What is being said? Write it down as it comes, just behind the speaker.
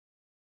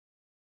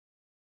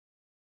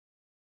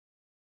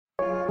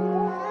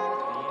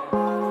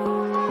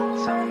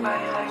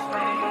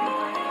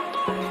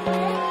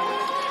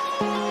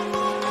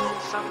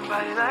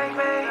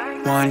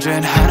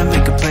Wondering how to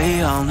make a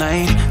play all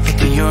night,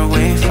 looking your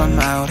way from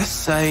out of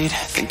sight,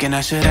 thinking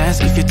I should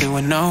ask if you're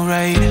doing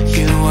alright.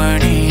 You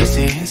weren't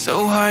easy,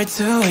 so hard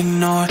to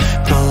ignore.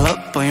 Pull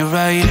up on your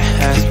right,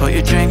 ask what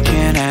you're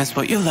drinking, ask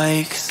what you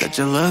like. Said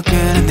you look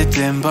good in the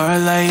dim bar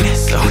light,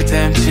 so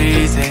damn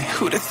cheesy.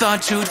 Who'd have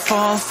thought you'd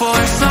fall for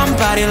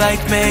somebody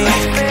like me?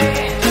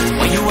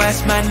 When you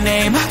asked my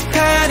name, I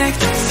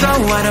panicked, so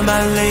out of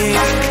my league.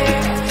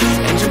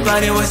 And your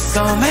body was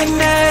so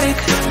magnetic.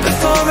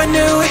 Before I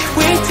knew it,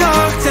 we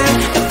talked, and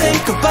I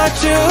think about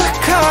you, a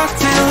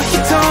cocktail. You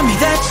told me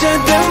that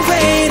you've been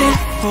waiting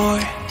for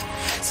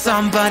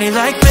somebody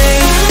like me.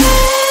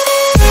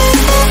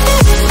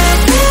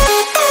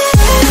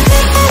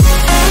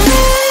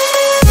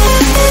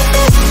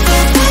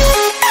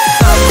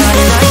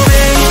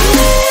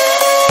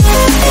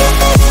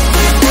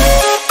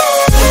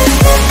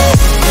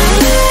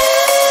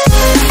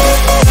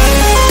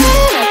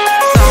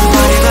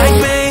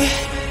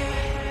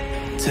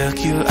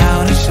 Took you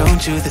out and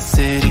showed you the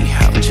city.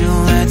 How would you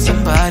let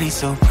somebody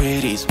so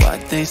pretty's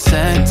what they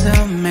said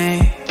to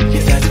me?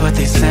 Yeah, that's what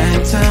they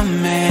said to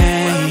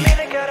me.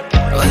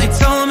 Well, they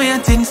told me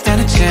I didn't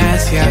stand a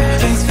chance, yeah.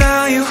 Face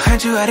value,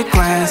 heard you at a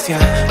glance,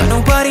 yeah. But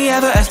nobody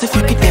ever asked if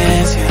you could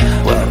dance,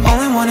 yeah. Well,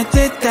 only one who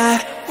did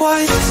that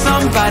was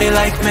somebody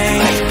like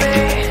me.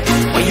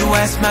 When you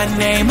asked my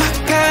name, I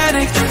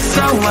panicked,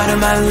 so out of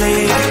my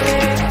league.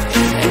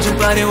 And your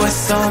body was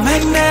so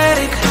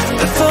magnetic.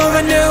 Before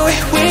I knew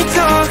it, we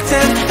talked,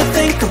 and I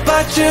think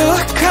about you,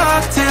 a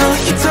cocktail.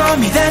 You told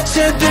me that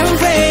you've been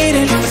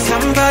waiting for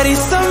somebody,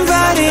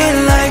 somebody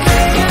like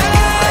me.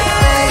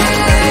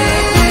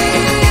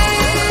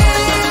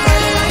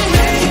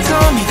 You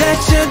told me that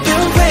you've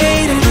been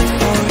waiting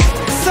for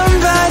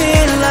somebody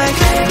like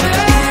me.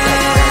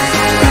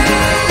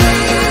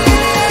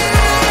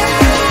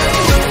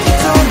 You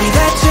told me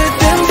that you've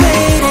been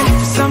waiting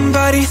for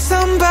somebody,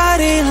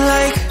 somebody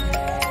like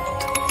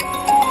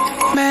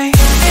me.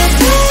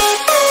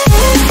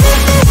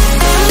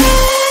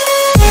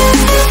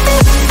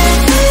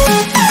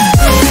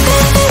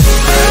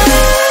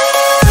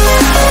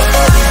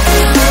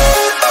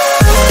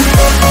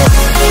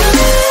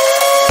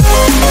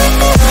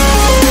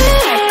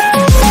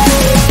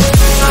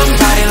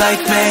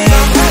 Like me,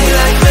 somebody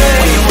like me.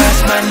 When you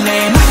asked my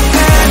name, I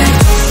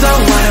panicked, so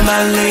out of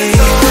my league.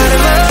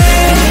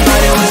 And your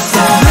body was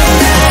so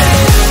magnetic.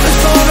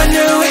 Before I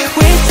knew it,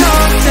 we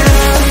talked, and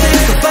I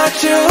think about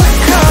you, a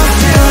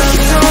cocktail.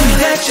 You told me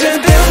that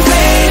you've been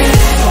waiting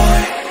for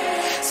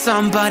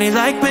somebody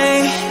like me.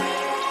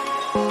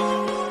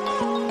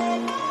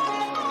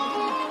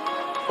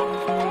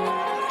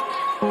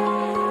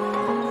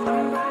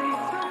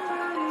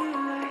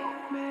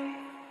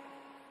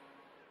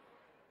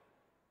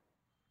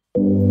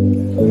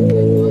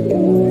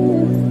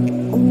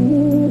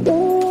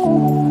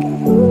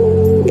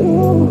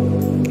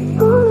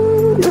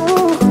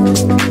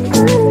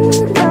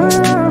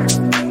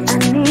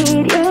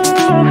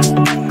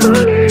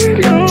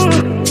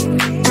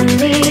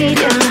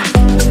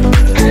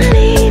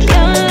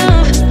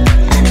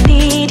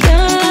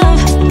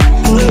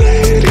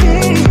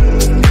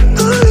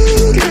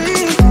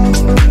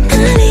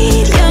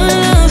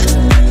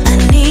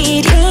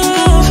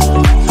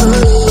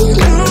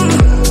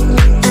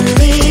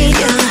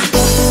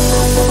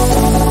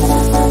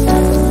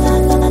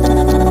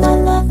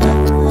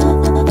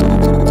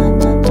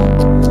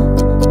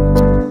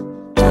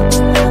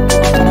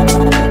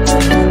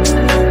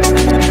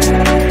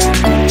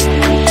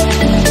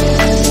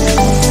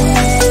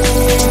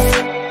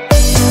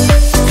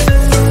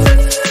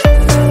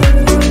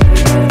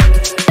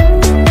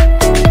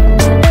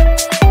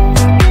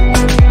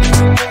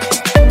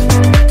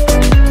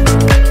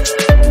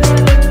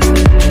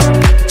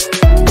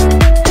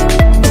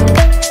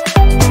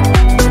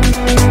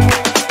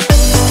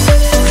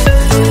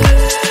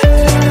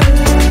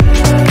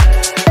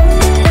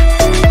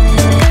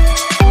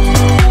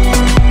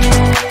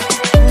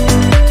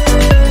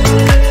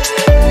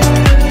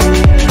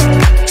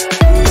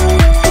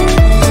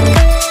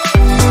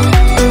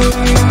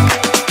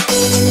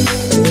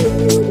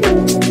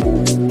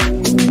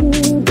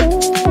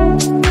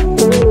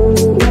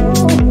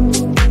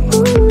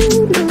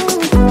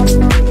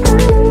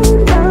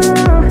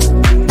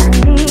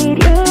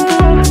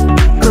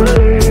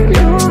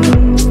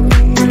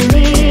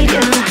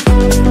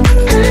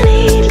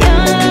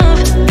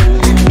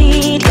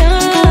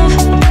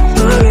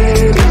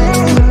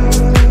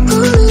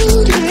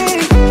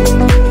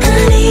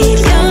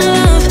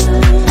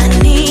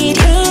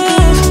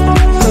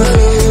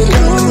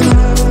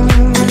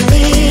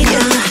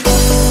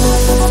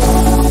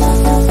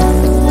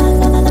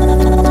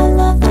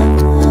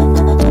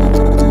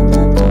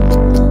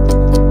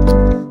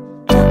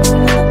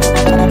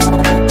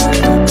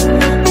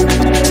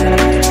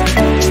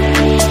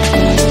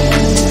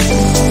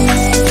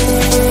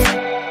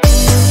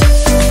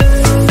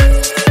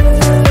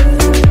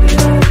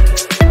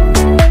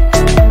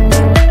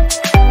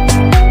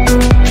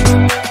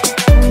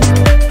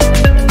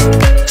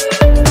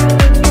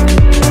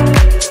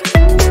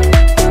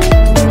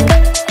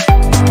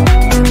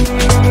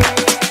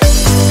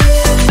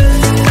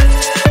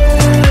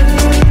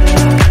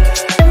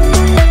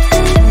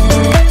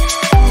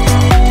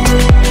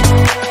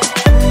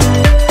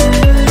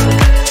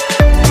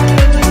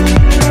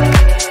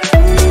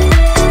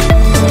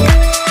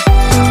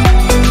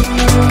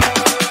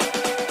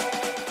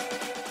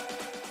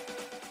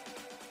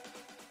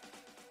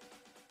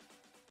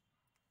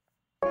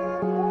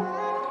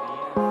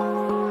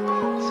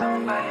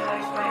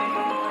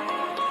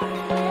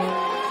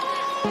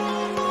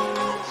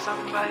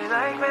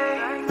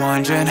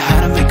 Wondering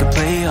how to make a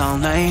play all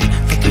night,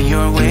 looking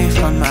your way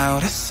from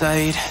out of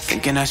sight,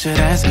 thinking I should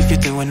ask if you're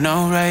doing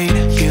alright.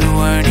 You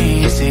weren't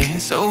easy,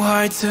 so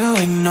hard to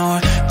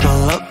ignore.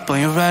 Pull up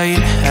on your right,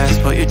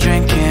 ask what you're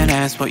drinking,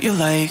 ask what you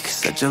like.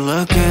 Said you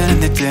look good in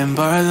the dim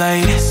bar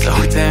light, so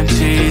damn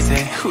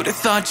cheesy. Who'd have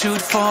thought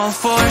you'd fall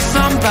for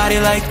somebody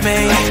like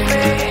me?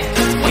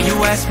 When you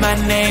asked my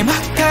name, I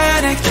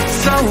panicked,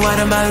 so out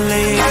of my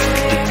league.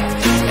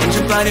 And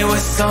your body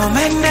was so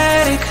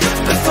magnetic.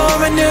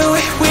 Before I knew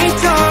it, we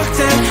talked,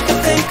 and I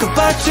think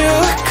about you,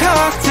 a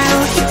cocktail.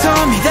 You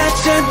told me that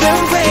you've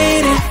been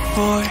waiting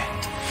for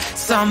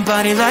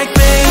somebody like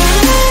me.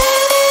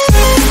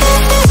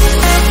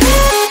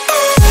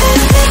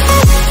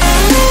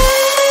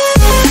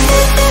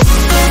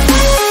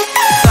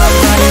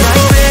 Somebody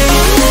like me.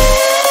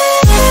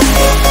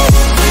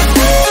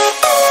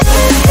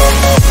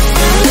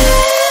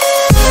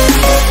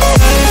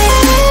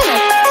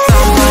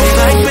 Somebody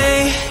like me.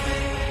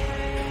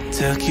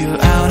 Took you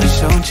out and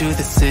showed you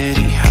the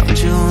city. How would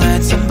you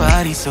let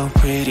somebody so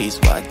pretty's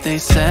what they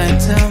said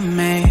to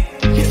me?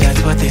 Yeah,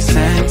 that's what they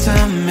said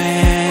to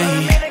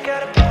me.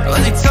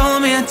 Well, they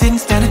told me I didn't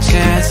stand a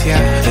chance,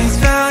 yeah. Face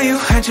value,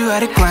 had you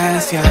at a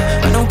glance, yeah.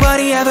 But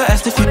nobody ever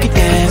asked if you could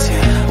dance,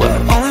 yeah. Well,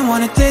 the only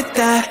one who did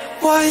that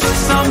was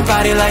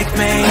somebody like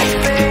me.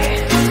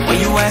 When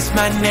you asked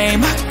my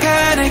name, I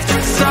panicked,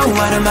 so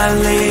out of my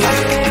league.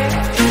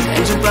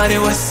 And your body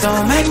was so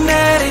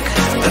magnetic.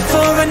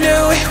 Before I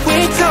knew it, we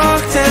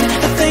talked, and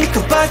I think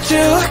about you,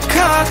 a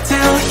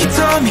cocktail. You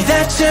told me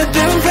that you've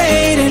been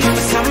waiting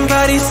for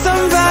somebody,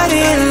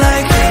 somebody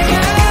like me.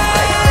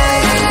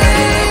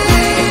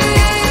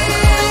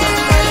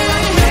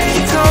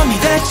 You told me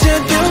that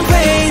you've been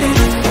waiting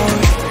for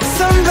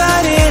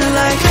somebody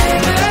like me.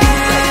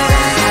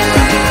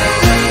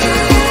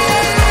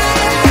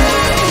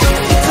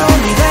 You told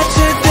me that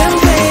you've been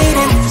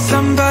waiting for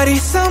somebody,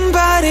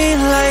 somebody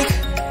like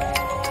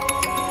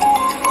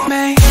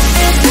me.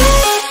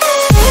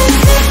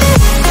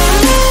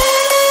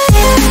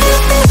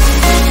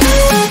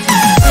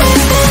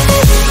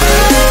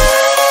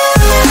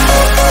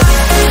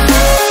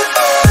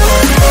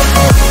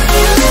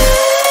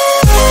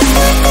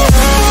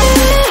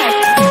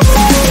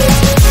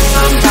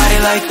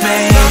 Like me,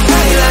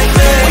 when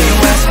you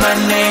asked my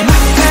name, I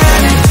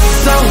panicked,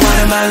 so out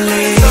of my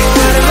league.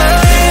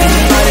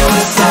 Everybody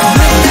was so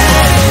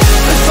magnetic.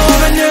 Before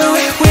I knew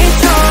it, we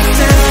talked,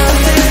 and I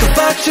think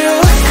about you,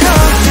 a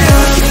cocktail.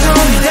 You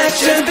told me that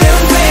you've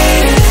been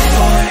waiting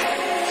for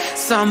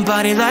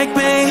somebody like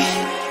me.